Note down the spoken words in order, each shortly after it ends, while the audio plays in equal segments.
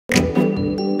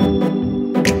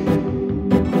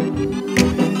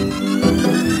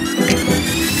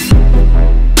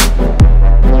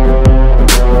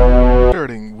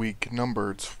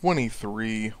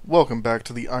23. Welcome back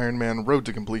to the Ironman Road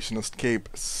to Completionist Cape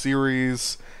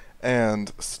series,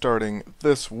 and starting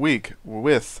this week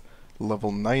with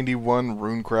level 91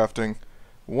 rune crafting.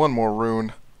 One more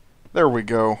rune. There we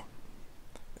go.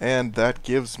 And that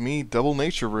gives me double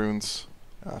nature runes.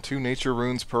 2 nature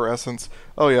runes per essence.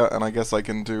 Oh yeah, and I guess I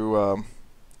can do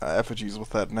effigies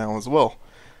with that now as well.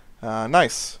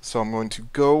 Nice. So I'm going to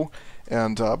go,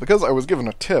 and because I was given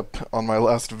a tip on my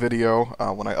last video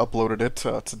when I uploaded it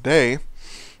today,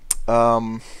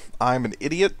 I'm an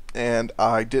idiot, and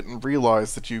I didn't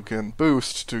realize that you can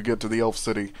boost to get to the Elf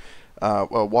City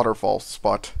waterfall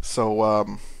spot.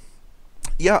 So,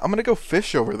 yeah, I'm gonna go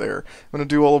fish over there. I'm gonna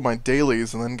do all of my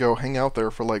dailies and then go hang out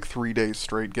there for like 3 days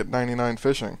straight, get 99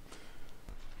 fishing.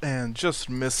 And just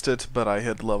missed it, but I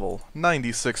hit level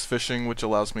 96 fishing, which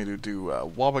allows me to do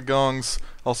wobbegongs.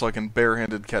 Also, I can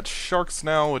barehanded catch sharks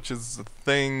now, which is a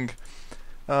thing.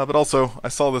 But also, I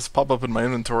saw this pop up in my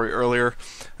inventory earlier,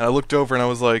 and I looked over and I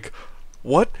was like,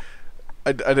 what?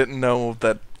 I didn't know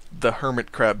that the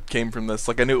hermit crab came from this.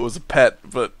 Like, I knew it was a pet,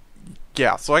 but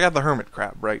yeah, so I got the hermit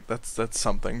crab, right? That's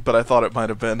something. But I thought it might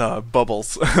have been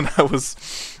Bubbles, and I was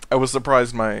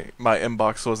surprised my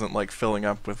inbox wasn't like filling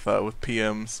up with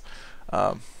PMs.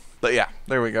 But yeah,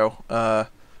 there we go. I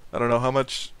don't know how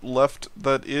much left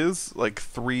that is, like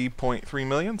 3.3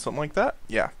 million, something like that.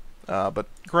 Yeah, but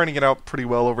grinding it out pretty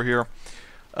well over here.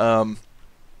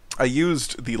 I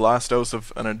used the last dose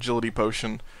of an agility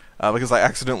potion because I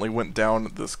accidentally went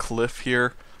down this cliff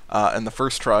here, and the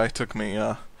first try took me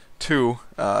two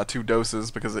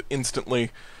doses because it instantly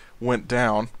went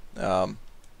down.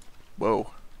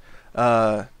 Whoa.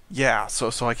 Yeah,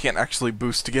 so I can't actually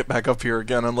boost to get back up here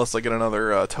again unless I get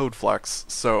another Toad Flex.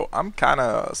 So I'm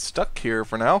kinda stuck here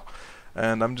for now,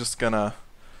 and I'm just gonna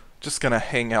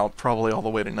hang out probably all the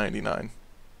way to 99.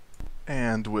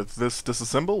 And with this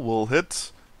disassemble, we'll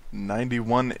hit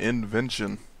 91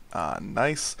 invention.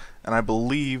 Nice. And I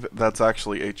believe that's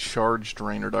actually a charge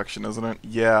drain reduction, isn't it?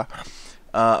 Yeah.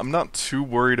 I'm not too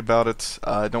worried about it.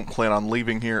 I don't plan on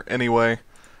leaving here anyway.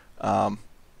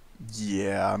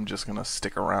 Yeah, I'm just gonna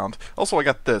stick around. Also, I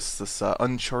got this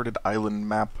Uncharted Island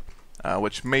map,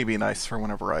 which may be nice for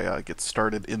whenever I get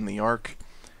started in the Ark,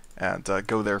 and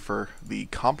go there for the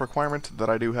comp requirement that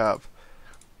I do have.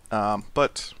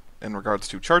 But in regards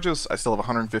to charges, I still have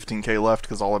 115k left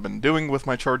because all I've been doing with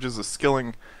my charges is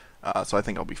skilling, so I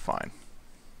think I'll be fine.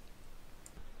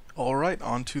 Alright,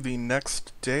 on to the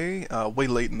next day, way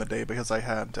late in the day because I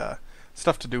had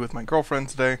stuff to do with my girlfriend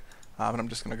today, but I'm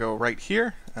just going to go right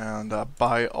here and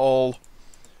buy all,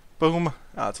 boom,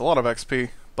 it's a lot of XP,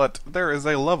 but there is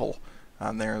a level,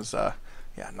 and there's,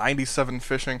 yeah, 97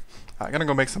 fishing. I'm going to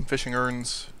go make some fishing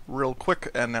urns real quick,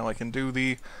 and now I can do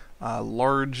the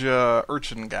large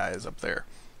urchin guys up there,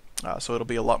 so it'll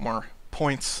be a lot more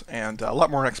points and a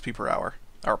lot more XP per hour,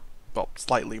 or, well,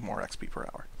 slightly more XP per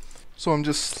hour. So I'm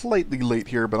just slightly late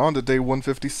here, but on to day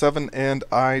 157, and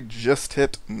I just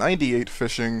hit 98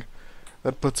 fishing.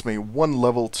 That puts me one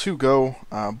level to go,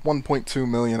 1.2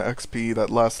 million XP,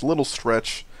 that last little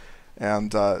stretch,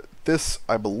 and this,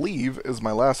 I believe, is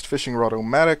my last fishing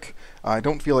rod-o-matic. I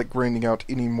don't feel like grinding out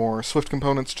any more Swift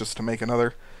components just to make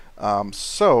another, and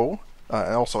also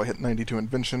I hit 92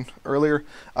 invention earlier,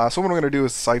 so what I'm going to do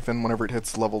is siphon whenever it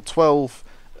hits level 12.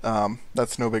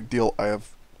 That's no big deal. I have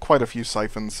quite a few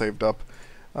siphons saved up.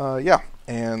 Yeah,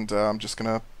 and I'm just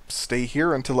gonna stay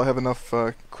here until I have enough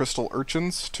crystal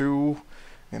urchins to,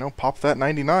 you know, pop that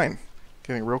 99.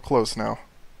 Getting real close now.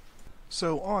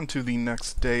 So on to the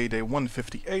next day, day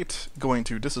 158, going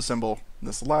to disassemble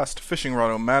this last fishing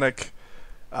rod-o-matic.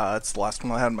 It's the last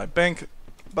one I had in my bank,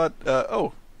 but,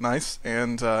 oh, nice,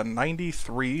 and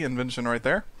 93 invention right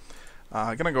there.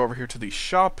 Gonna go over here to the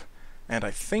shop, and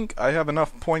I think I have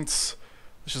enough points.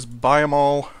 Let's just buy them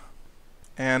all,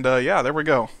 and yeah, there we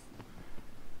go.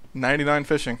 99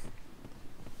 fishing.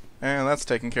 And that's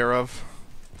taken care of.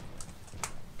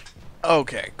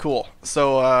 Okay, cool.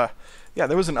 So, yeah,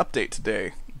 there was an update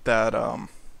today that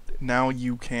now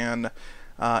you can,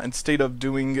 instead of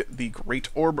doing the Great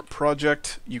Orb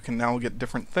project, you can now get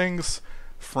different things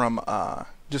from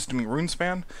just doing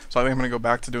RuneSpan. So I think I'm going to go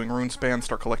back to doing RuneSpan,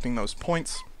 start collecting those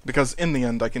points, because in the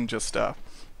end I can just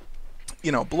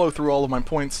you know, blow through all of my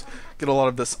points, get a lot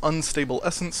of this unstable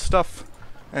essence stuff,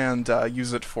 and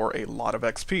use it for a lot of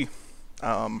XP.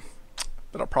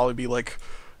 That'll probably be like,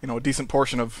 you know, a decent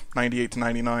portion of 98 to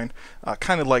 99.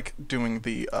 Kind of like doing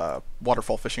the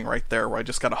waterfall fishing right there, where I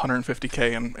just got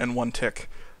 150k in one tick.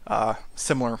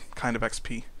 Similar kind of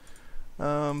XP.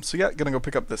 So yeah, gonna go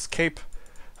pick up this cape.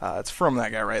 It's from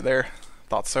that guy right there.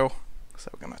 Thought so.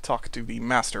 So we're gonna talk to the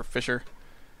master fisher.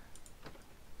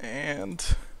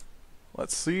 And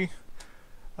let's see.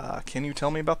 Can you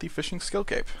tell me about the fishing skill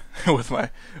cape with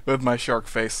my shark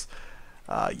face?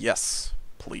 Yes,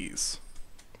 please.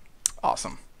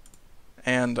 Awesome.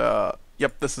 And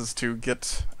yep, this is to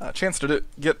get a chance to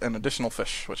get an additional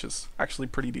fish, which is actually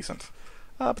pretty decent.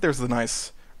 But there's the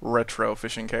nice retro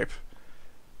fishing cape.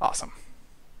 Awesome.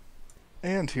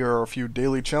 And here are a few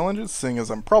daily challenges, seeing as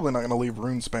I'm probably not going to leave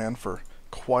RuneSpan for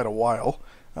quite a while.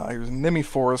 Here's Nimi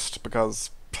Forest,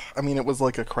 because, I mean, it was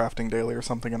like a crafting daily or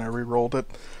something, and I re-rolled it.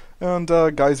 And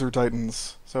Geyser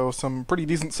Titans, so some pretty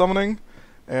decent summoning.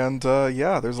 And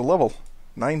yeah, there's a level,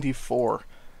 94.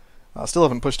 Still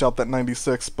haven't pushed out that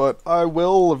 96, but I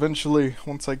will eventually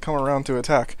once I come around to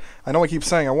attack. I know I keep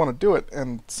saying I want to do it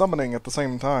and summoning at the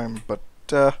same time, but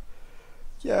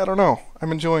yeah, I don't know.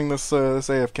 I'm enjoying this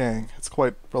AFKing. It's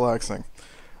quite relaxing.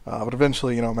 But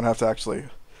eventually, you know, I'm going to have to actually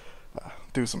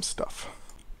do some stuff.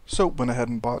 So, went ahead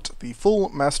and bought the full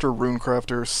Master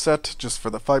Runecrafter set just for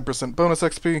the 5% bonus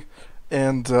XP,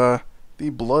 and the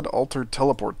Blood Altered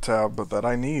Teleport tab that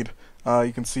I need.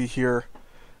 You can see here,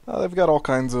 they've got all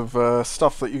kinds of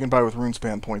stuff that you can buy with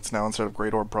RuneSpan points now instead of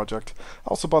Great Orb Project. I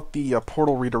also bought the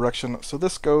Portal Redirection, so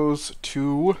this goes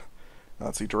to,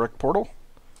 let's see, Direct Portal.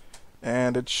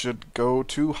 And it should go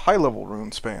to high-level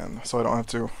RuneSpan, so I don't have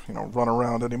to, you know, run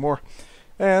around anymore.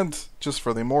 And just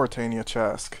for the Mauritania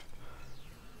Chask,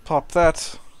 pop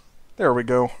that. There we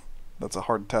go. That's a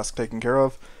hard task taken care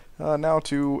of. Now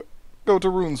to go to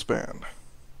RuneSpan.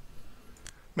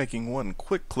 Making one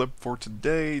quick clip for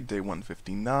today, day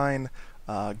 159.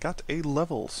 Got a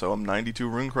level, so I'm 92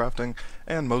 runecrafting,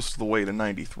 and most of the way to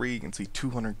 93. You can see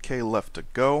 200k left to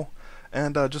go,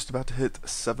 and just about to hit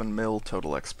 7 mil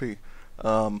total XP.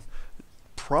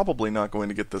 Probably not going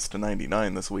to get this to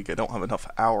 99 this week. I don't have enough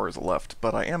hours left,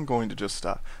 but I am going to just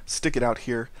stick it out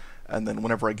here, and then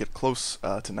whenever I get close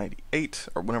to 98,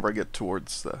 or whenever I get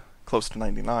towards the close to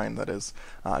 99, that is,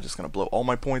 just going to blow all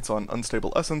my points on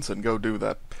Unstable Essence and go do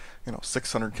that, you know,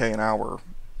 600k an hour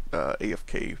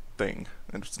AFK thing,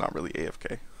 and it's not really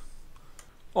AFK.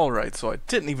 Alright, so I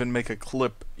didn't even make a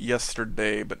clip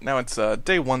yesterday, but now it's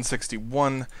day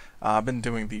 161. I've been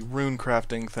doing the rune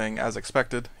crafting thing as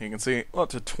expected. You can see up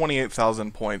to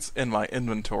 28,000 points in my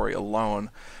inventory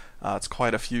alone. It's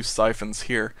quite a few siphons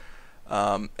here.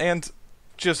 And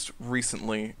just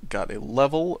recently got a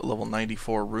level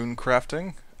 94 rune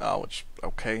crafting, which,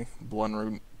 okay, blood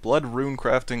rune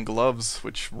crafting gloves,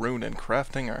 which rune and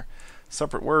crafting are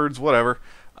separate words, whatever.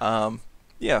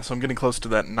 Yeah, so I'm getting close to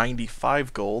that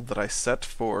 95 gold that I set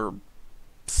for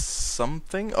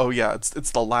something. Oh yeah,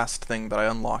 it's the last thing that I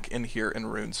unlock in here in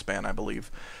RuneSpan, I believe.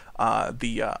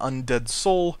 The Undead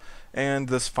Soul and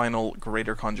this final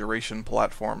Greater Conjuration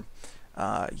platform.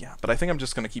 Yeah, but I think I'm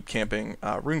just going to keep camping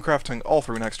runecrafting all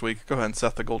through next week. Go ahead and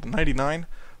set the gold to 99.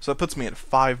 So that puts me at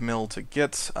 5 mil to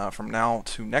get from now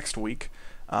to next week.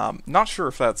 Not sure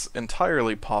if that's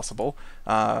entirely possible.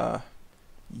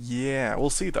 Yeah, we'll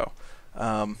see though.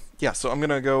 Yeah, so I'm going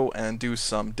to go and do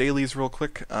some dailies real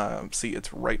quick. See,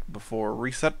 it's right before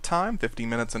reset time, 50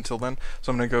 minutes until then.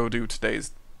 So I'm going to go do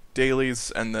today's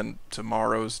dailies and then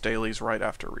tomorrow's dailies right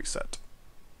after reset.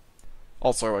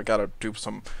 Also, I got to do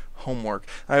some homework.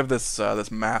 I have this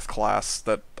this math class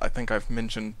that I think I've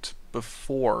mentioned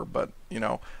before, but, you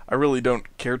know, I really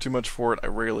don't care too much for it. I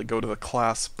rarely go to the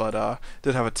class, but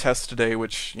did have a test today,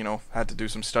 which, you know, had to do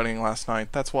some studying last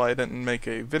night. That's why I didn't make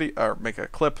a video, or make a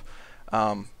clip.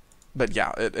 But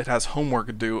yeah, it has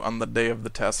homework due on the day of the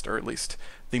test, or at least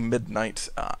the midnight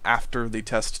after the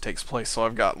test takes place. So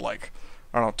I've got, like,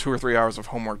 I don't know, 2 or 3 hours of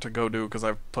homework to go do because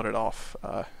I've put it off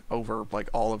over, like,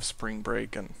 all of spring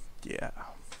break, and yeah.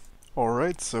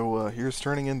 Alright, so here's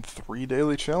turning in 3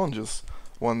 daily challenges.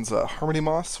 One's Harmony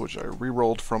Moss, which I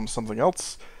re-rolled from something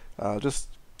else. Just,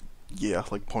 yeah,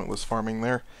 like pointless farming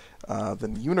there.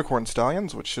 Then Unicorn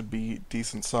Stallions, which should be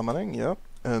decent summoning, yep.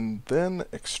 And then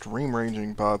Extreme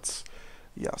Ranging Bots.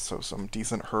 Yeah, so some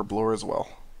decent herb lore as well.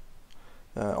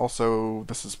 Also,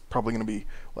 this is probably going to be,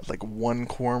 what, like 1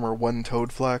 Quorm or 1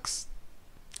 Toadflax?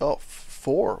 Oh,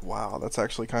 4. Wow, that's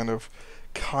actually kind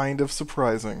of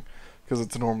surprising, because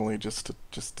it's normally just a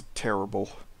terrible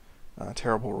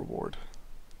reward.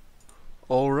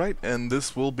 Alright, and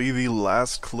this will be the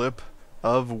last clip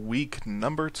of week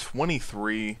number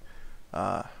 23.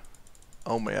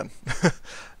 Oh man,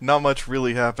 not much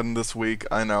really happened this week,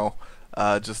 I know.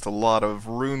 Just a lot of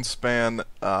RuneSpan,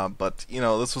 but, you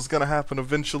know, this was going to happen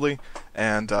eventually,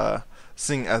 and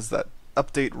seeing as that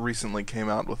update recently came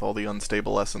out with all the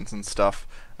Unstable Essence and stuff,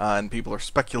 and people are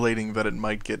speculating that it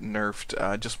might get nerfed,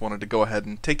 I just wanted to go ahead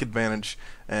and take advantage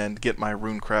and get my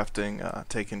runecrafting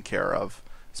taken care of.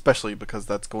 especially because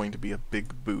that's going to be a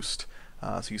big boost.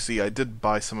 So you see, I did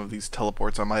buy some of these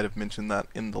teleports. I might have mentioned that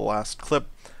in the last clip,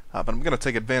 but I'm going to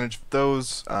take advantage of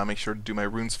those, make sure to do my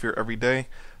rune sphere every day,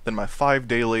 then my 5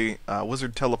 daily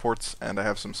wizard teleports, and I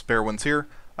have some spare ones here.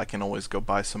 I can always go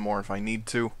buy some more if I need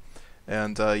to.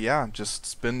 And yeah, just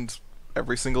spend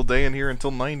every single day in here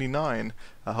until 99.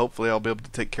 Hopefully I'll be able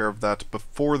to take care of that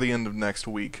before the end of next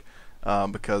week,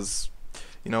 because,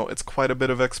 you know, it's quite a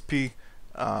bit of XP,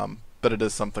 but it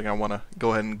is something I want to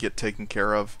go ahead and get taken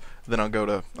care of. Then I'll go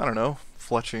to, I don't know,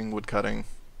 fletching, woodcutting,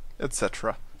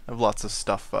 etc. I have lots of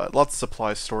stuff, lots of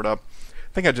supplies stored up.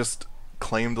 I think I just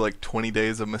claimed like 20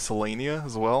 days of miscellanea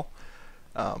as well.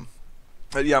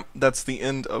 But yeah, that's the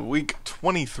end of week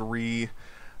 23.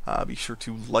 Be sure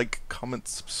to like, comment,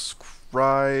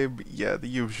 subscribe. Yeah, the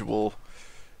usual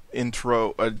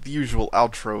intro, the usual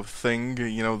outro thing.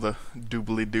 You know, the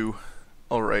doobly-doo.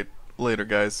 Alright, later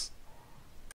guys.